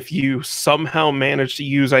is if you somehow manage to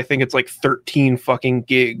use, I think it's like 13 fucking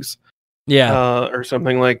gigs. Yeah. Or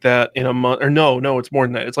something like that in a month. Or no, it's more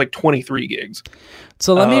than that. It's like 23 gigs.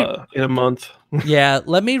 So let me in a month. Yeah,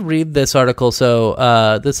 let me read this article.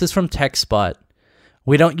 So this is from TechSpot.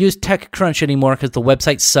 We don't use TechCrunch anymore because the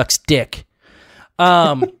website sucks dick.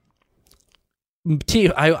 I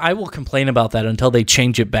will complain about that until they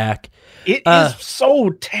change it back. It is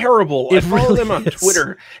so terrible. I follow them on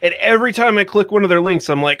Twitter, and every time I click one of their links,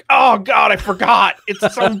 I'm like, oh god, I forgot.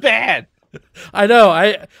 It's so bad. I know.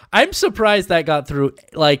 I'm surprised that got through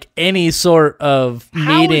like any sort of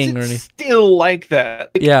meeting or anything. Still like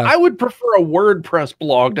that. Like, yeah, I would prefer a WordPress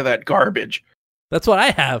blog to that garbage. That's what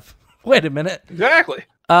I have. Wait a minute. Exactly.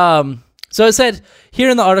 So it said here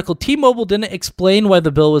in the article, T-Mobile didn't explain why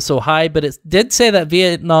the bill was so high, but it did say that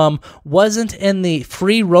Vietnam wasn't in the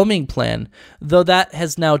free roaming plan, though that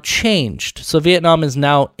has now changed. So Vietnam is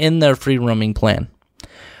now in their free roaming plan.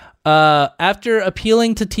 After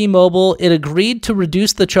appealing to T-Mobile, it agreed to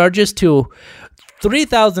reduce the charges to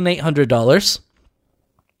 $3,800.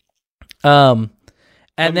 And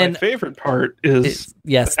then my favorite part is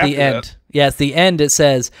the end. That. Yes, the end. It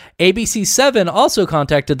says ABC7 also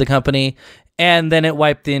contacted the company, and then it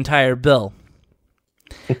wiped the entire bill.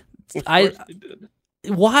 Why?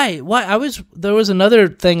 There was another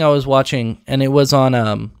thing I was watching, and it was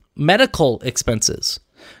on medical expenses.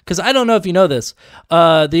 Because I don't know if you know this,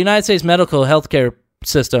 the United States medical healthcare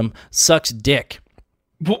system sucks dick.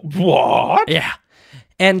 What? Yeah.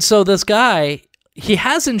 And so this guy, he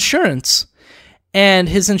has insurance, and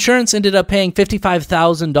his insurance ended up paying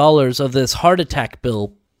 $55,000 of this heart attack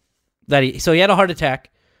bill. So he had a heart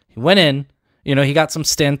attack. He went in, he got some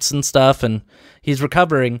stents and stuff, and he's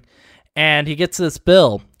recovering, and he gets this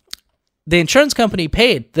bill. The insurance company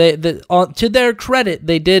paid. To their credit,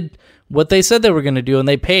 they did what they said they were going to do, and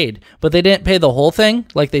they paid, but they didn't pay the whole thing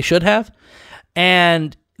like they should have.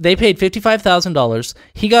 And they paid $55,000.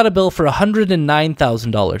 He got a bill for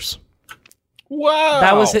 $109,000. Wow.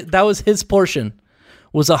 That was his portion.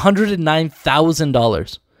 Was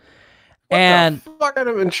 $109,000. And what kind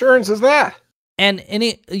of insurance is that?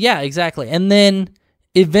 Yeah, exactly. And then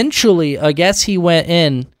eventually, I guess he went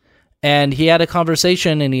in and he had a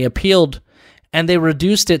conversation and he appealed, and they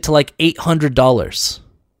reduced it to like $800.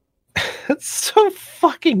 That's so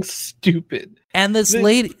fucking stupid. And this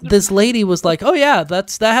lady was like, "Oh yeah,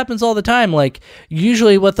 that happens all the time. Like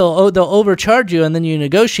usually, what they'll overcharge you, and then you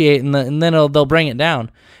negotiate, and then they'll bring it down."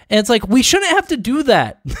 And it's like, we shouldn't have to do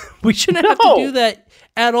that. We shouldn't have to do that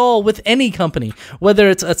at all with any company, whether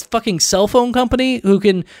it's a fucking cell phone company who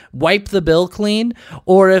can wipe the bill clean,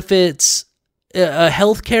 or if it's a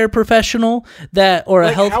healthcare professional or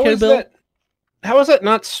a healthcare bill. How is that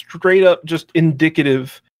not straight up just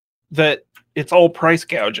indicative that it's all price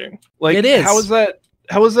gouging? Like, it is. How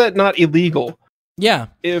is that not illegal? Yeah.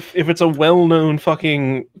 If it's a well-known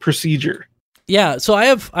fucking procedure. Yeah. So I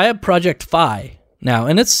have Project Fi now,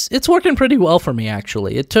 and it's working pretty well for me,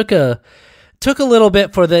 actually. It took a little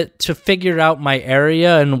bit to figure out my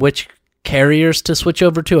area and which carriers to switch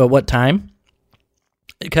over to at what time.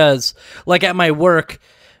 Because like at my work,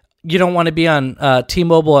 you don't want to be on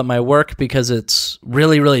T-Mobile at my work because it's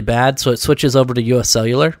really, really bad. So it switches over to US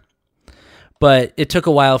Cellular. But it took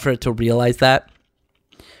a while for it to realize that.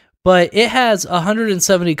 But it has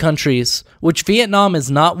 170 countries, which Vietnam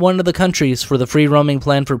is not one of the countries for the free roaming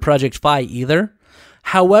plan for Project Fi either.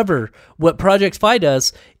 However, what Project Fi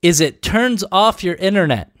does is it turns off your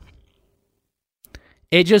internet.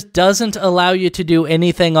 It just doesn't allow you to do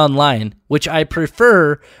anything online, which I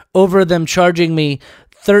prefer over them charging me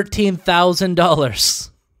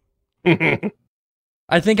 $13,000.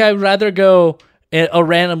 I think I'd rather go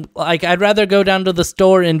I'd rather go down to the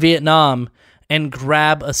store in Vietnam and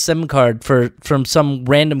grab a SIM card from some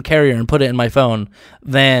random carrier and put it in my phone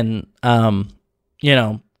than get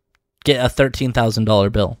a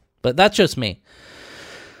 $13,000 bill. But that's just me.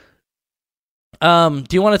 Do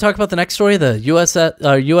you want to talk about the next story? The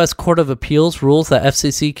U.S. Court of Appeals rules that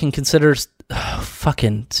FCC can consider.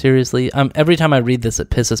 Fucking seriously, every time I read this, it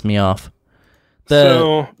pisses me off.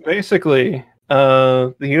 So basically,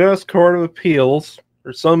 the U.S. Court of Appeals,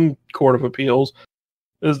 or some Court of Appeals,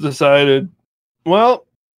 has decided, well,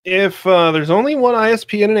 if there's only one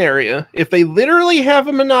ISP in an area, if they literally have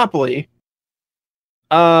a monopoly,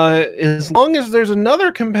 as long as there's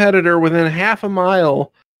another competitor within half a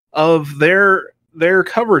mile of their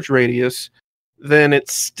coverage radius, then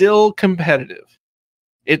it's still competitive.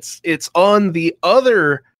 It's on the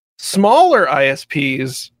other smaller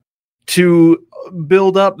ISPs to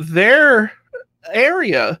build up their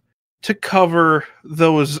area to cover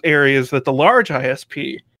those areas that the large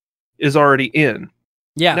ISP is already in.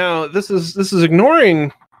 Yeah. Now, this is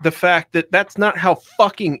ignoring the fact that that's not how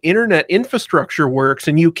fucking internet infrastructure works,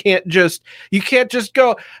 and you can't just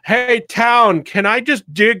go, hey, town, can I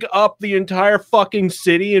just dig up the entire fucking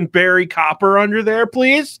city and bury copper under there,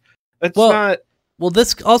 please? That's not... Well,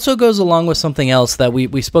 this also goes along with something else that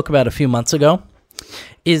we spoke about a few months ago,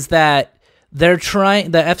 is that the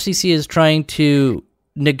FCC is trying to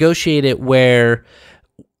negotiate it where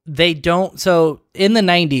they don't. So in the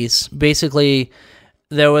 90s, basically,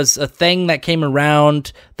 there was a thing that came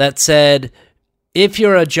around that said, if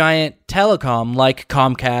you're a giant telecom like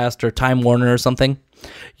Comcast or Time Warner or something,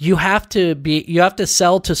 you have to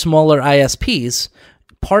sell to smaller ISPs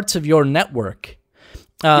parts of your network.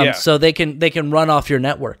 So they can run off your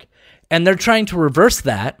network, and they're trying to reverse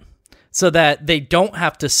that so that they don't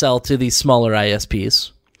have to sell to these smaller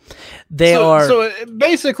ISPs. So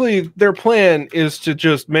basically their plan is to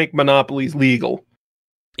just make monopolies legal.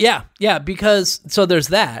 Yeah, because so there's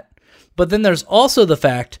that, but then there's also the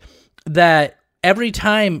fact that every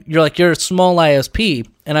time you're a small ISP,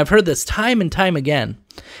 and I've heard this time and time again,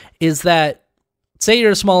 is that say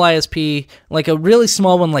you're a small ISP, like a really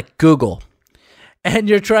small one like Google, and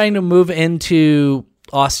you're trying to move into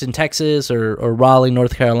Austin, Texas, or Raleigh,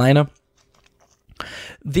 North Carolina,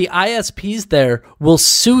 the ISPs there will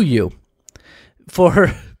sue you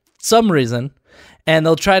for some reason, and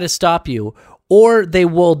they'll try to stop you, or they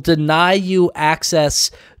will deny you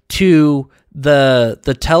access to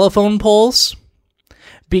the telephone poles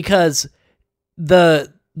because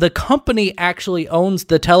the company actually owns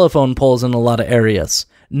the telephone poles in a lot of areas,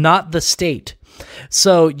 not the state.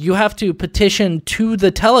 So you have to petition to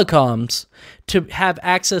the telecoms to have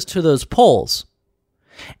access to those poles.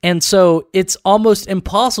 And so it's almost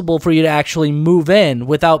impossible for you to actually move in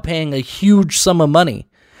without paying a huge sum of money.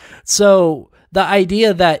 So the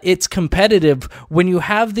idea that it's competitive when you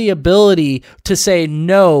have the ability to say,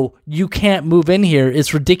 no, you can't move in here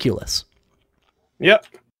is ridiculous. Yep.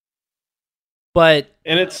 And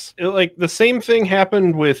it's like the same thing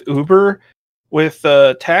happened with Uber with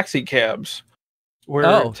taxi cabs. Where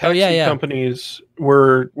taxi companies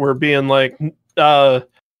were being like, they're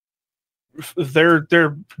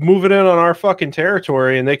moving in on our fucking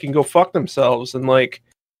territory and they can go fuck themselves, and like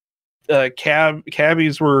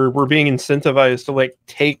cabbies were being incentivized to like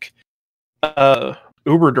take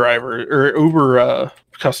Uber driver or Uber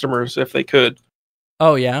customers if they could.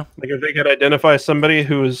 Oh yeah, like if they could identify somebody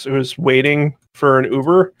who was waiting for an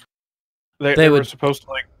Uber, they were supposed to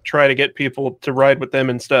like try to get people to ride with them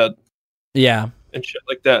instead. Yeah. And shit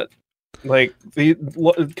like that. Like the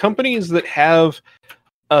companies that have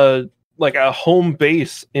a home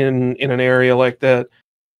base in an area like that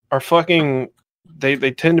are fucking.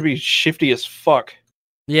 They tend to be shifty as fuck.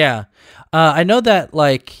 Yeah, I know that.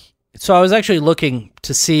 Like, so I was actually looking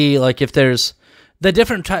to see like if there's the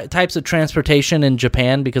different types of transportation in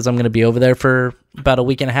Japan, because I'm going to be over there for about a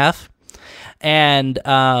week and a half, and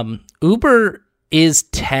Uber is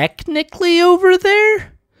technically over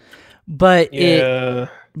there. But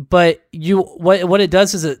what it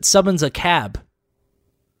does is it summons a cab.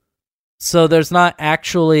 So there's not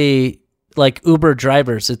actually like Uber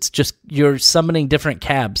drivers. It's just you're summoning different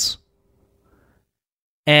cabs.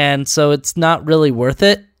 And so it's not really worth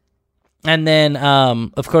it. And then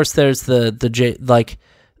of course there's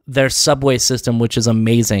their subway system, which is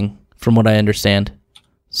amazing from what I understand.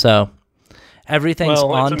 So everything's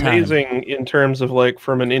on time. It's amazing in terms of like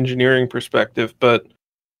from an engineering perspective, but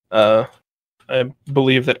I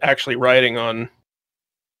believe that actually riding on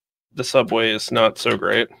the subway is not so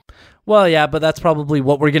great. Well, yeah, but that's probably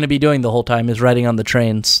what we're going to be doing the whole time is riding on the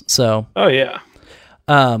trains. So. Oh yeah.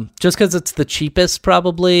 Just because it's the cheapest,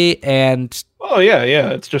 probably, and. Oh yeah.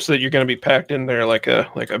 It's just that you're going to be packed in there like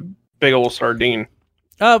a big old sardine.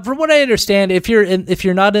 From what I understand, if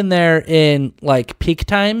you're not in there in like peak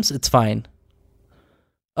times, it's fine.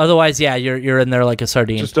 Otherwise, yeah, you're in there like a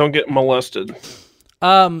sardine. Just don't get molested.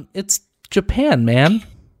 It's Japan, man.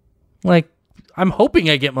 Like, I'm hoping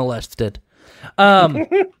I get molested.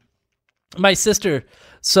 My sister.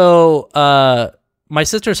 So, my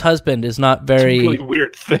sister's husband is not very... It's a really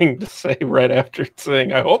weird thing to say right after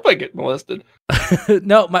saying, I hope I get molested.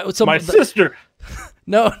 No, my sister.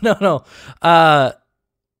 No.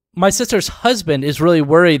 My sister's husband is really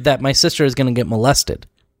worried that my sister is going to get molested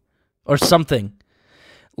or something.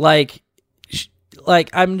 Like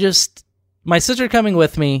I'm just... My sister coming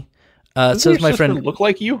with me says my friend... look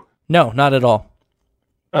like you? No, not at all.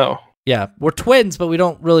 Oh. Yeah, we're twins, but we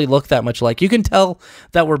don't really look that much alike. You can tell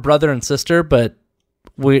that we're brother and sister, but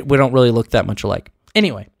we don't really look that much alike.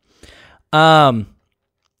 Anyway, so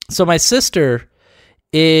my sister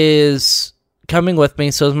is coming with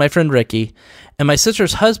me, so is my friend Ricky. And my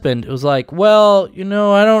sister's husband was like, well,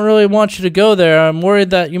 I don't really want you to go there. I'm worried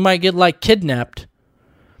that you might get, kidnapped.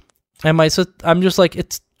 And I'm just like,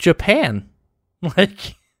 it's Japan.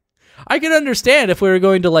 Like, I could understand if we were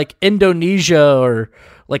going to, Indonesia or,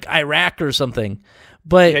 Iraq or something.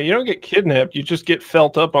 But yeah, you don't get kidnapped. You just get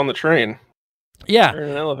felt up on the train. Yeah. Or in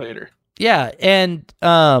an elevator. Yeah, and,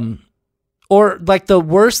 or, the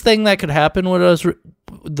worst thing that could happen was...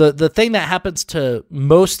 The thing that happens to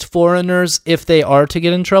most foreigners if they are to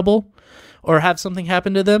get in trouble or have something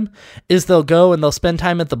happen to them is they'll go and they'll spend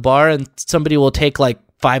time at the bar and somebody will take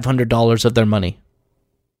 $500 of their money.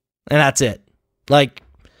 And that's it.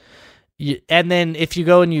 And then if you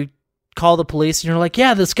go and you call the police and you're like,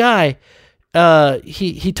 yeah, this guy,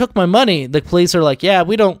 he took my money. The police are like, yeah,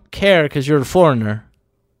 we don't care because you're a foreigner.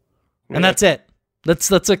 Yeah. And that's it. That's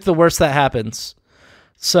the worst that happens.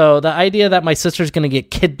 So the idea that my sister's going to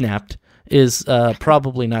get kidnapped is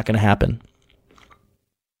probably not going to happen.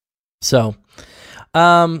 So,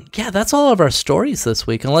 yeah, that's all of our stories this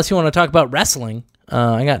week. Unless you want to talk about wrestling,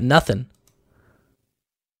 I got nothing.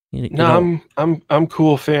 I'm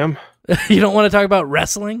cool, fam. You don't want to talk about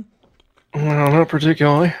wrestling? No, not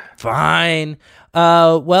particularly. Fine.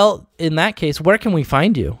 Well, in that case, where can we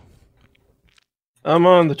find you? I'm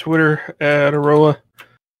on the Twitter at Aroa.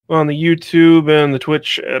 On the YouTube and the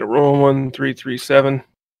Twitch at Aroa1337.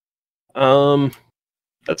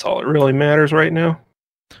 That's all that really matters right now.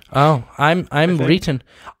 Oh, I'm Reeton.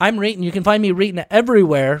 I'm Reeton. You can find me Reeton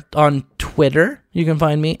everywhere on Twitter. You can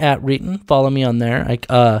find me at Reeton. Follow me on there.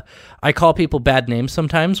 I call people bad names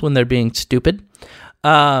sometimes when they're being stupid.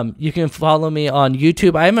 You can follow me on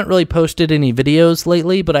YouTube. I haven't really posted any videos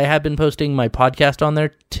lately, but I have been posting my podcast on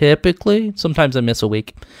there typically. Sometimes I miss a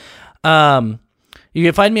week. You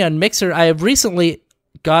can find me on Mixer. I have recently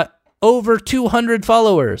got over 200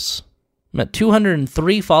 followers. I'm at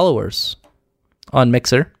 203 followers on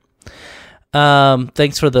Mixer.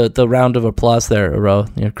 Thanks for the round of applause there, Aro.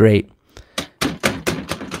 You're great.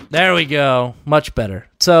 There we go. Much better.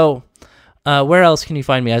 So, where else can you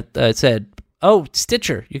find me? I said,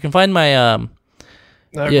 Stitcher. You can find my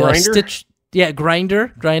Grindr?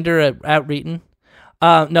 Grindr at Reeton.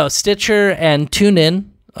 No, Stitcher and TuneIn.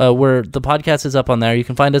 Where the podcast is up on there. You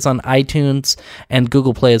can find us on iTunes and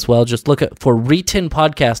Google Play as well. Just look for Reeton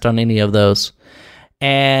Podcast on any of those.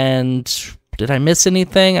 And did I miss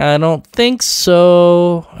anything? I don't think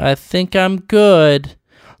so. I think I'm good.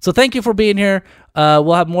 So thank you for being here.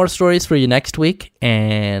 We'll have more stories for you next week.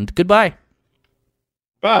 And goodbye.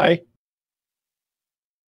 Bye.